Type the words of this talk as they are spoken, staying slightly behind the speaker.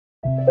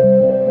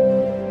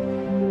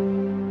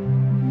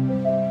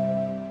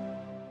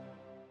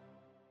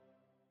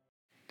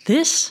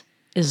This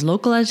is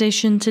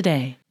Localization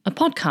Today, a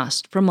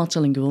podcast from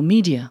Multilingual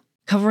Media,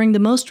 covering the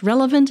most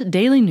relevant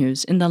daily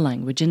news in the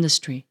language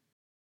industry.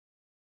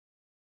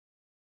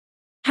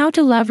 How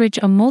to Leverage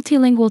a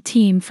Multilingual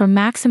Team for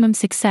Maximum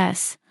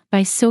Success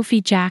by Sophie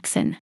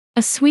Jackson,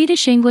 a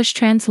Swedish English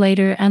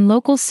translator and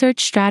local search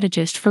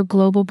strategist for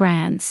global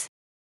brands.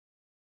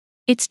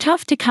 It's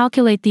tough to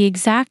calculate the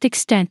exact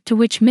extent to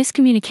which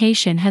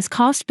miscommunication has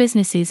cost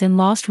businesses in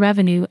lost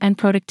revenue and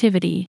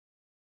productivity.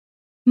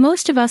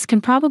 Most of us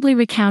can probably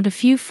recount a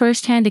few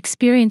first-hand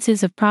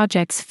experiences of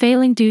projects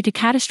failing due to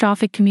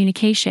catastrophic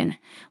communication,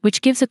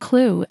 which gives a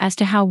clue as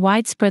to how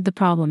widespread the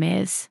problem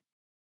is.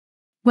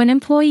 When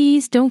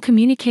employees don't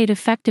communicate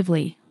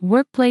effectively,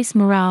 workplace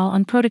morale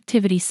and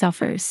productivity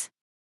suffers.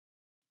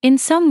 In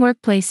some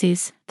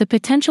workplaces, the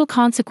potential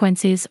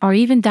consequences are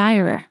even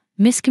direr.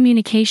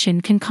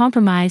 Miscommunication can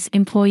compromise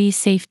employee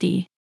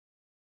safety.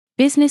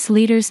 Business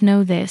leaders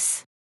know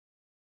this.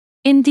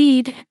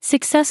 Indeed,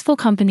 successful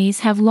companies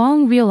have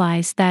long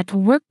realized that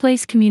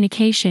workplace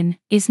communication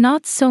is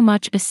not so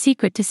much a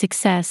secret to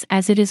success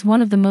as it is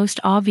one of the most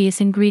obvious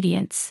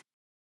ingredients.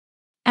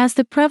 As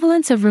the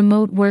prevalence of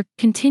remote work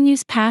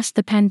continues past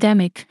the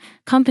pandemic,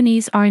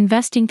 companies are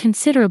investing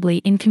considerably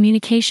in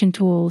communication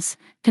tools,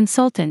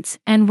 consultants,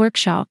 and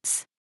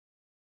workshops.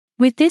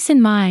 With this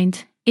in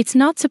mind, it's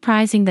not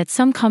surprising that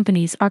some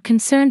companies are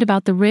concerned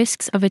about the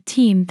risks of a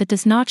team that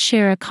does not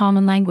share a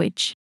common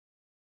language.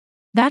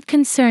 That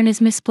concern is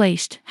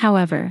misplaced,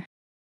 however.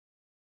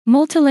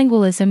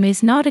 Multilingualism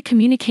is not a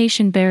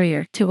communication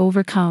barrier to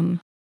overcome,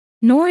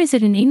 nor is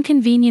it an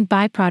inconvenient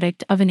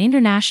byproduct of an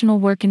international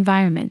work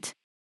environment.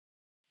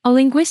 A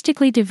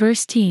linguistically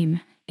diverse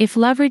team, if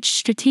leveraged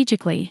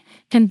strategically,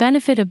 can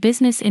benefit a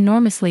business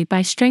enormously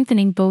by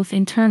strengthening both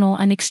internal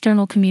and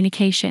external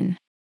communication.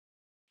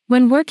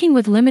 When working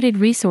with limited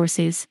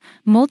resources,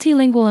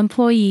 multilingual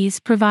employees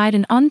provide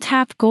an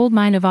untapped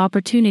goldmine of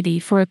opportunity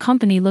for a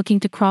company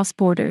looking to cross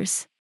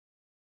borders.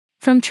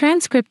 From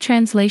transcript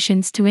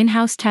translations to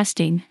in-house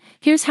testing,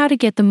 here's how to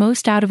get the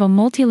most out of a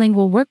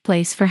multilingual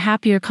workplace for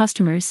happier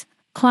customers,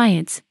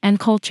 clients, and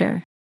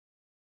culture.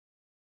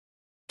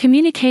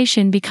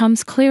 Communication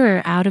becomes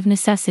clearer out of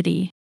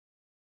necessity.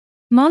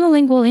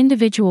 Monolingual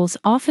individuals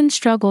often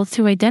struggle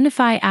to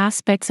identify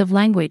aspects of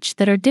language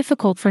that are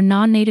difficult for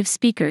non-native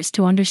speakers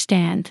to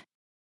understand.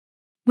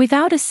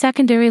 Without a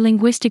secondary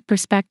linguistic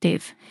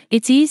perspective,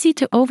 it's easy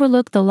to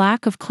overlook the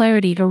lack of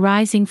clarity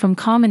arising from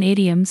common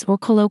idioms or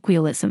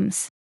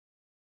colloquialisms.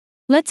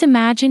 Let's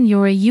imagine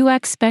you're a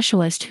UX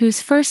specialist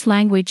whose first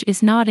language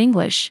is not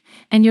English,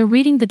 and you're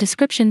reading the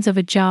descriptions of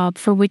a job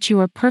for which you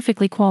are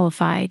perfectly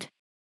qualified.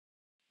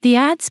 The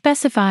ad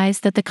specifies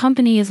that the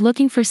company is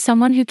looking for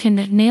someone who can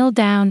nail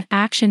down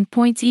action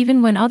points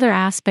even when other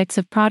aspects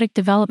of product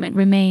development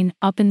remain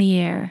up in the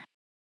air.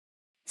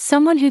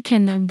 Someone who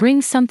can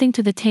bring something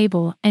to the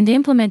table and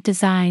implement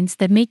designs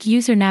that make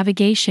user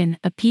navigation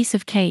a piece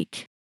of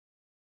cake.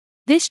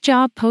 This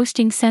job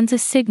posting sends a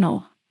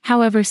signal,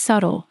 however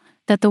subtle,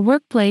 that the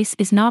workplace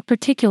is not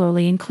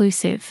particularly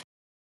inclusive.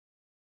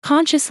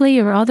 Consciously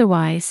or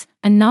otherwise,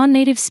 a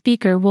non-native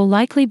speaker will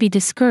likely be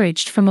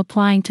discouraged from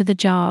applying to the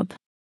job.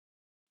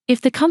 If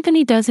the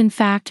company does in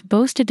fact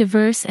boast a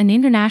diverse and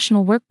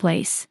international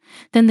workplace,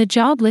 then the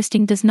job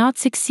listing does not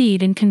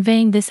succeed in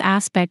conveying this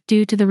aspect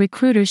due to the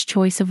recruiter's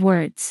choice of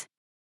words.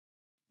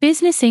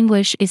 Business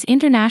English is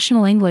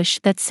international English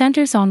that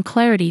centers on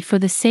clarity for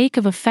the sake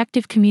of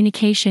effective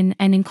communication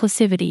and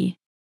inclusivity.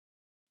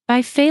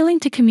 By failing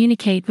to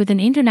communicate with an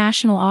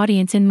international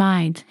audience in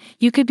mind,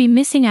 you could be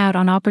missing out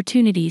on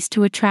opportunities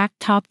to attract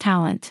top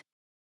talent.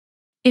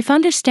 If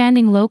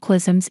understanding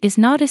localisms is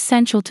not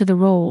essential to the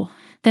role,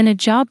 then a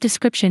job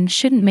description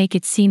shouldn't make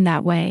it seem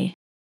that way.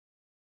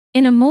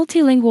 In a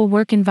multilingual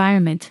work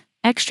environment,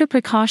 extra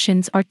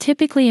precautions are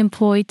typically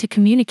employed to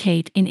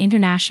communicate in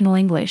international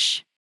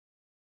English.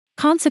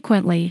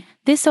 Consequently,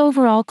 this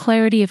overall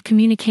clarity of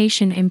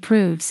communication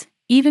improves,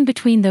 even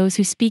between those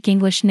who speak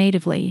English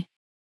natively.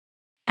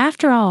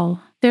 After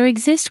all, there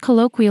exist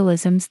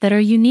colloquialisms that are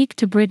unique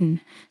to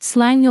Britain,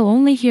 slang you'll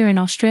only hear in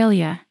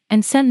Australia,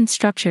 and sentence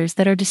structures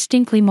that are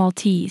distinctly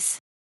Maltese.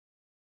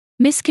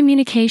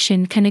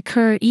 Miscommunication can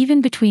occur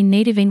even between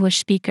native English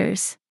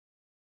speakers.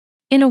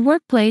 In a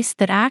workplace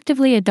that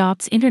actively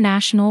adopts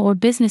international or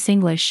business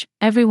English,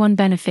 everyone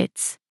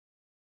benefits.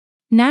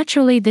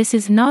 Naturally, this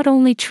is not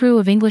only true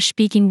of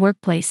English-speaking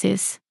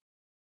workplaces.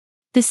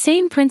 The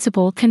same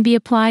principle can be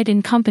applied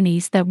in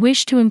companies that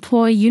wish to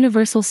employ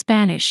universal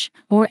Spanish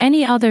or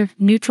any other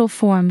neutral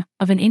form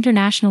of an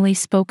internationally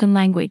spoken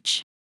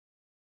language.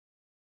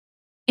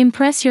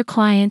 Impress your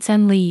clients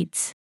and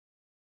leads.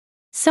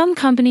 Some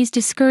companies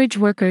discourage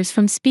workers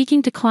from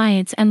speaking to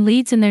clients and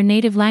leads in their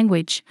native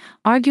language,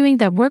 arguing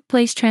that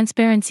workplace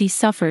transparency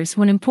suffers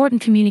when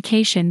important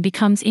communication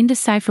becomes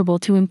indecipherable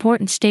to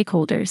important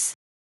stakeholders.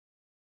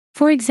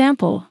 For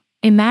example,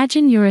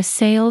 imagine you're a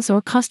sales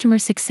or customer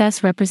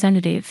success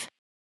representative.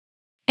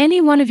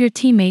 Any one of your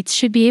teammates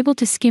should be able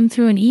to skim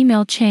through an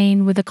email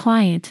chain with a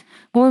client,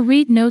 or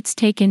read notes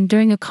taken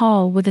during a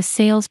call with a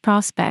sales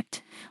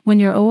prospect, when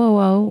you're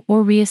OOO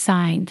or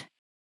reassigned.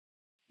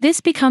 This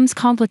becomes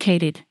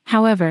complicated,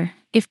 however,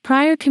 if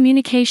prior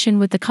communication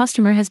with the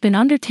customer has been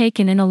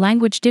undertaken in a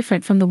language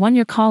different from the one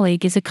your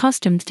colleague is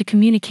accustomed to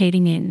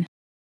communicating in.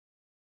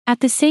 At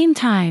the same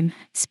time,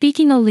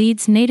 speaking a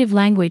lead's native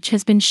language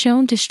has been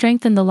shown to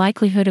strengthen the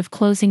likelihood of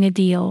closing a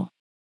deal.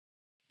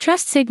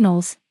 Trust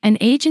Signals, an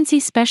agency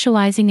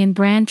specializing in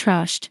brand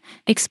trust,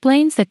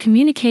 explains that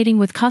communicating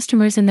with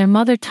customers in their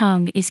mother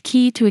tongue is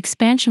key to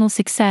expansional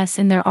success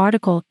in their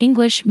article.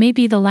 English may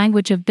be the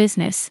language of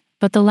business,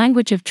 but the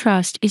language of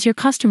trust is your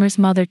customer's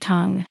mother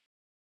tongue.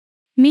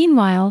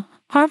 Meanwhile,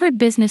 Harvard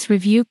Business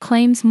Review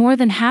claims more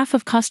than half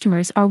of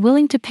customers are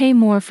willing to pay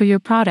more for your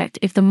product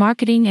if the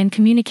marketing and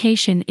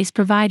communication is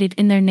provided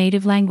in their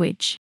native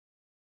language.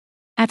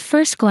 At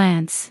first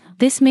glance,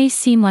 this may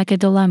seem like a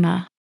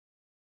dilemma.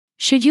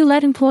 Should you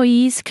let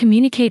employees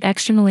communicate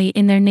externally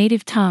in their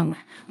native tongue,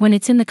 when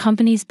it's in the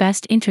company's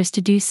best interest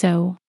to do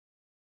so?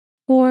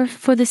 Or,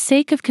 for the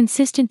sake of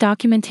consistent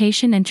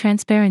documentation and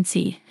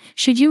transparency,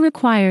 should you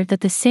require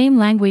that the same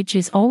language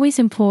is always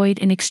employed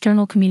in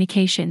external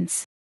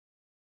communications?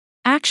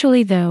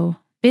 Actually, though,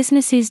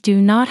 businesses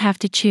do not have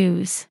to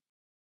choose.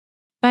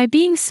 By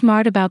being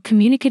smart about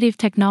communicative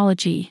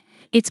technology,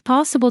 it's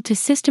possible to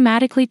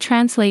systematically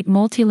translate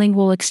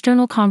multilingual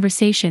external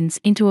conversations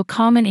into a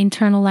common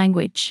internal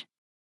language.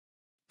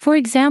 For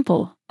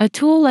example, a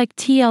tool like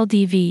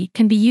TLDV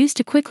can be used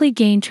to quickly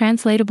gain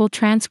translatable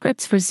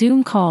transcripts for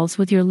Zoom calls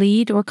with your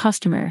lead or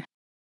customer.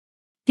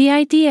 The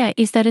idea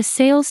is that a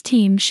sales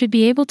team should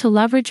be able to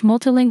leverage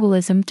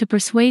multilingualism to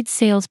persuade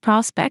sales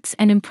prospects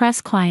and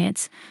impress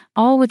clients,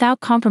 all without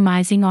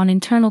compromising on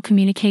internal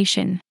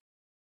communication.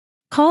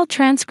 Call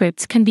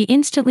transcripts can be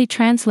instantly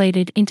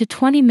translated into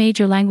 20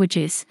 major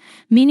languages,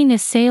 meaning a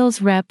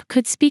sales rep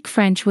could speak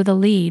French with a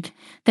lead,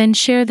 then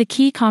share the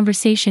key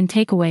conversation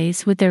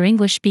takeaways with their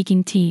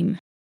English-speaking team.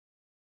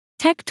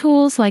 Tech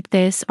tools like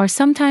this are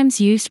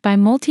sometimes used by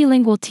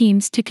multilingual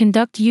teams to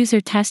conduct user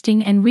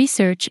testing and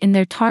research in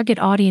their target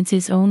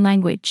audience's own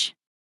language.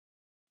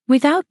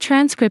 Without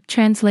transcript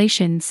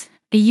translations,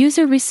 a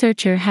user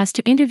researcher has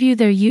to interview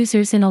their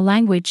users in a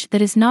language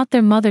that is not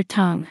their mother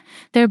tongue,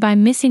 thereby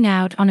missing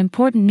out on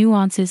important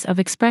nuances of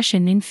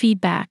expression in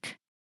feedback.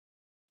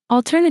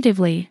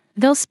 Alternatively,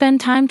 they'll spend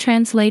time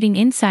translating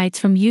insights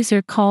from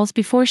user calls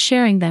before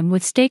sharing them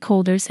with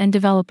stakeholders and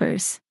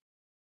developers.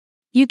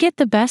 You get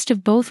the best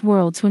of both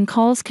worlds when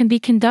calls can be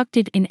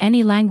conducted in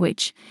any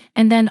language,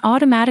 and then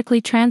automatically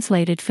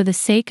translated for the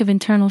sake of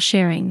internal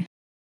sharing.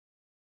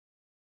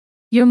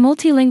 Your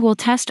multilingual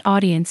test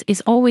audience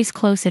is always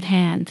close at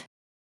hand.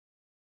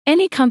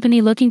 Any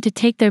company looking to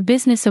take their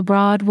business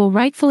abroad will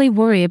rightfully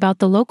worry about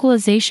the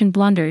localization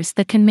blunders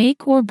that can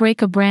make or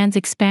break a brand's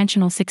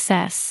expansional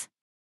success.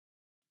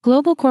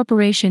 Global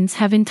corporations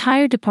have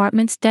entire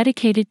departments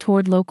dedicated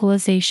toward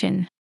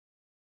localization.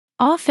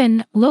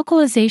 Often,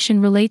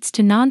 localization relates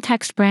to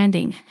non-text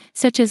branding,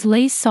 such as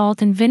Lay's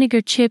salt and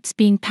vinegar chips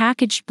being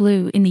packaged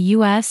blue in the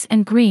US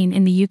and green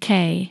in the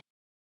UK.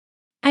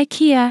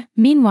 IKEA,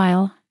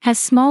 meanwhile, has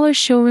smaller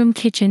showroom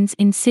kitchens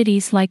in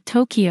cities like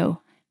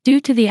Tokyo, due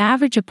to the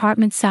average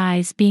apartment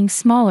size being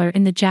smaller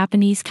in the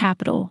Japanese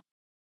capital.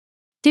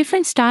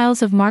 Different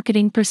styles of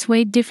marketing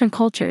persuade different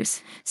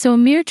cultures, so a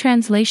mere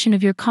translation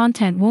of your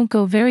content won't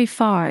go very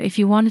far if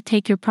you want to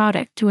take your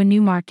product to a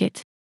new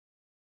market.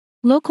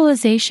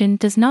 Localization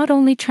does not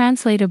only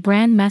translate a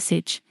brand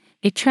message,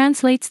 it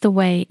translates the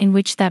way in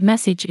which that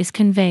message is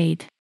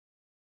conveyed.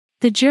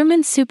 The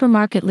German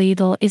supermarket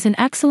Lidl is an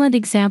excellent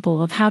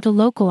example of how to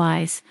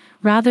localize,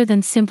 rather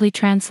than simply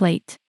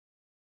translate.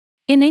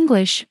 In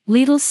English,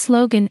 Lidl's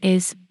slogan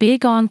is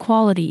 "Big on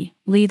quality,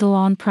 Lidl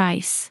on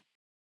price."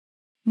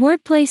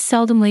 Wordplay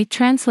seldomly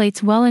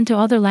translates well into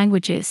other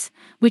languages,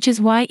 which is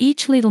why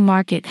each Lidl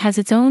market has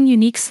its own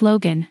unique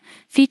slogan,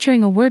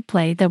 featuring a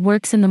wordplay that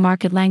works in the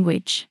market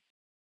language.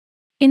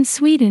 In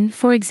Sweden,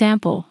 for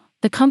example,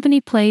 the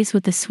company plays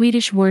with the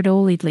Swedish word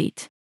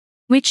olidligt,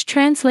 which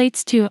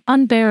translates to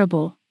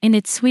unbearable in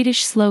its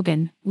Swedish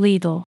slogan,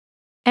 Lidl.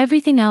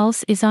 Everything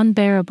else is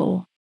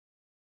unbearable.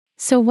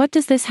 So what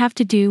does this have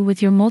to do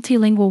with your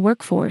multilingual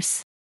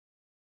workforce?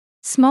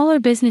 Smaller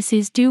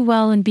businesses do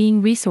well in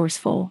being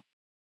resourceful.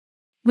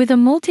 With a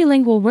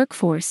multilingual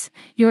workforce,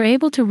 you're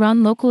able to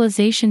run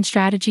localization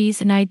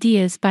strategies and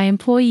ideas by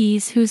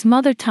employees whose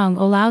mother tongue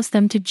allows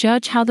them to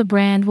judge how the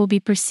brand will be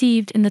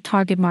perceived in the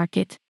target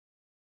market.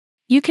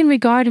 You can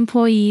regard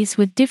employees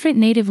with different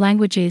native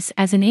languages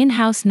as an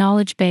in-house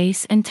knowledge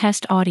base and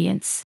test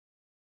audience.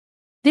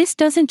 This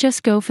doesn't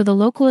just go for the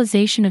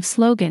localization of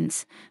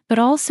slogans, but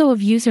also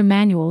of user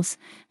manuals,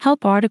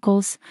 help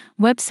articles,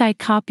 website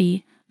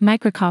copy,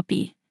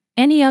 microcopy,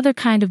 any other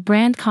kind of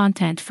brand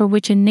content for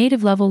which a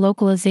native-level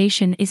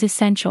localization is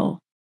essential.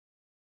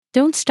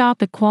 Don't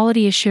stop at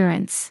quality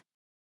assurance.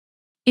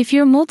 If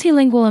your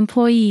multilingual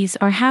employees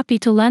are happy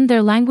to lend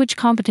their language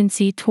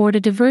competency toward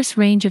a diverse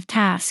range of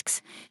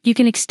tasks, you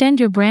can extend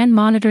your brand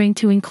monitoring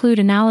to include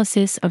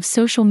analysis of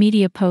social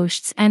media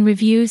posts and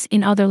reviews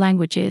in other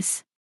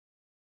languages.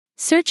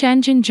 Search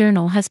Engine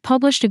Journal has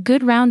published a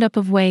good roundup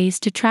of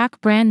ways to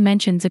track brand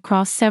mentions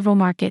across several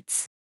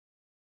markets.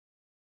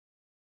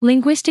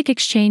 Linguistic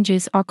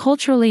exchanges are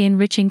culturally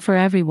enriching for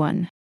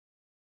everyone.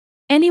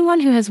 Anyone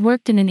who has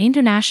worked in an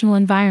international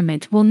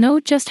environment will know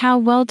just how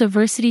well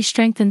diversity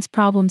strengthens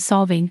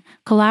problem-solving,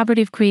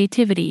 collaborative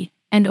creativity,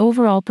 and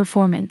overall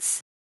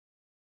performance.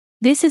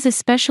 This is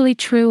especially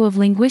true of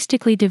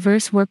linguistically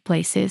diverse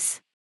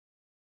workplaces.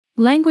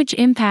 Language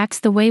impacts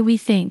the way we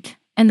think,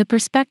 and the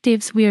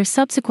perspectives we are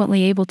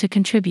subsequently able to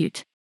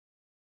contribute.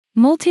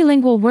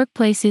 Multilingual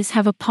workplaces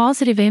have a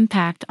positive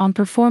impact on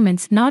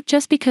performance not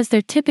just because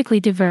they're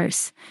typically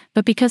diverse,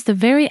 but because the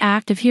very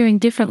act of hearing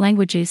different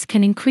languages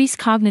can increase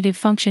cognitive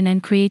function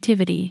and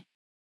creativity.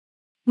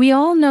 We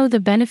all know the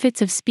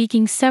benefits of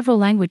speaking several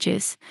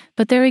languages,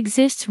 but there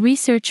exists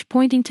research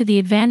pointing to the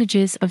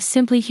advantages of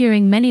simply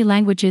hearing many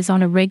languages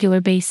on a regular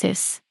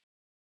basis.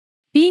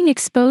 Being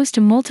exposed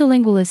to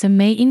multilingualism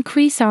may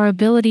increase our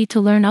ability to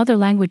learn other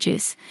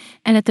languages,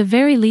 and at the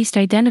very least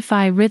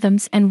identify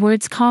rhythms and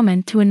words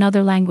common to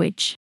another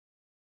language.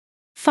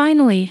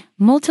 Finally,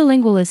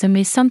 multilingualism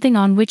is something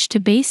on which to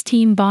base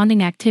team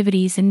bonding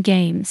activities and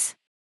games.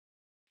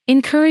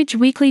 Encourage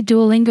weekly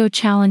Duolingo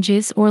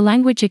challenges or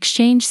language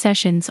exchange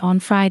sessions on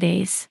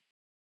Fridays.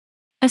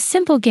 A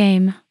simple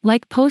game,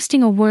 like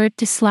posting a word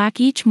to Slack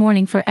each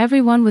morning for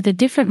everyone with a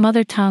different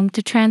mother tongue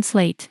to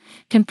translate,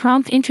 can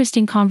prompt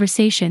interesting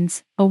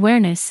conversations,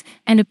 awareness,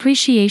 and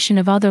appreciation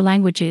of other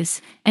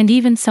languages, and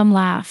even some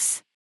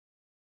laughs.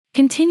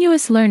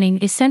 Continuous learning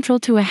is central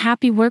to a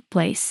happy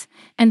workplace,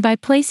 and by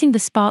placing the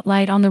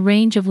spotlight on the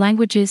range of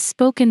languages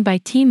spoken by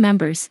team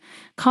members,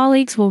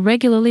 colleagues will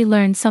regularly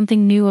learn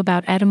something new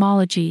about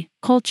etymology,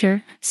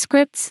 culture,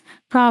 scripts,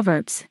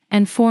 proverbs,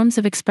 and forms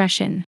of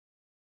expression.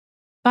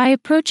 By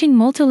approaching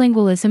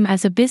multilingualism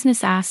as a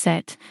business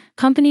asset,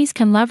 companies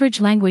can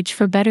leverage language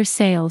for better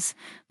sales,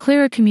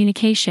 clearer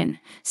communication,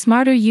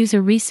 smarter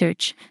user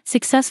research,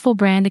 successful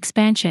brand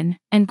expansion,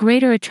 and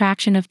greater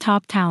attraction of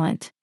top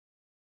talent.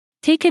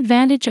 Take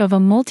advantage of a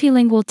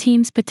multilingual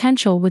team's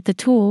potential with the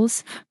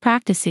tools,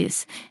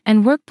 practices,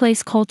 and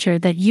workplace culture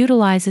that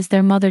utilizes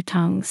their mother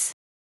tongues.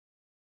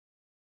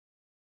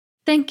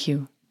 Thank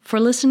you for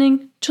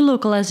listening to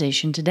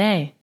Localization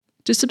Today.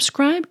 To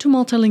subscribe to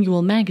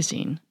Multilingual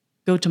magazine,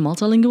 go to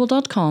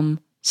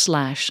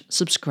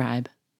multilingual.com/subscribe.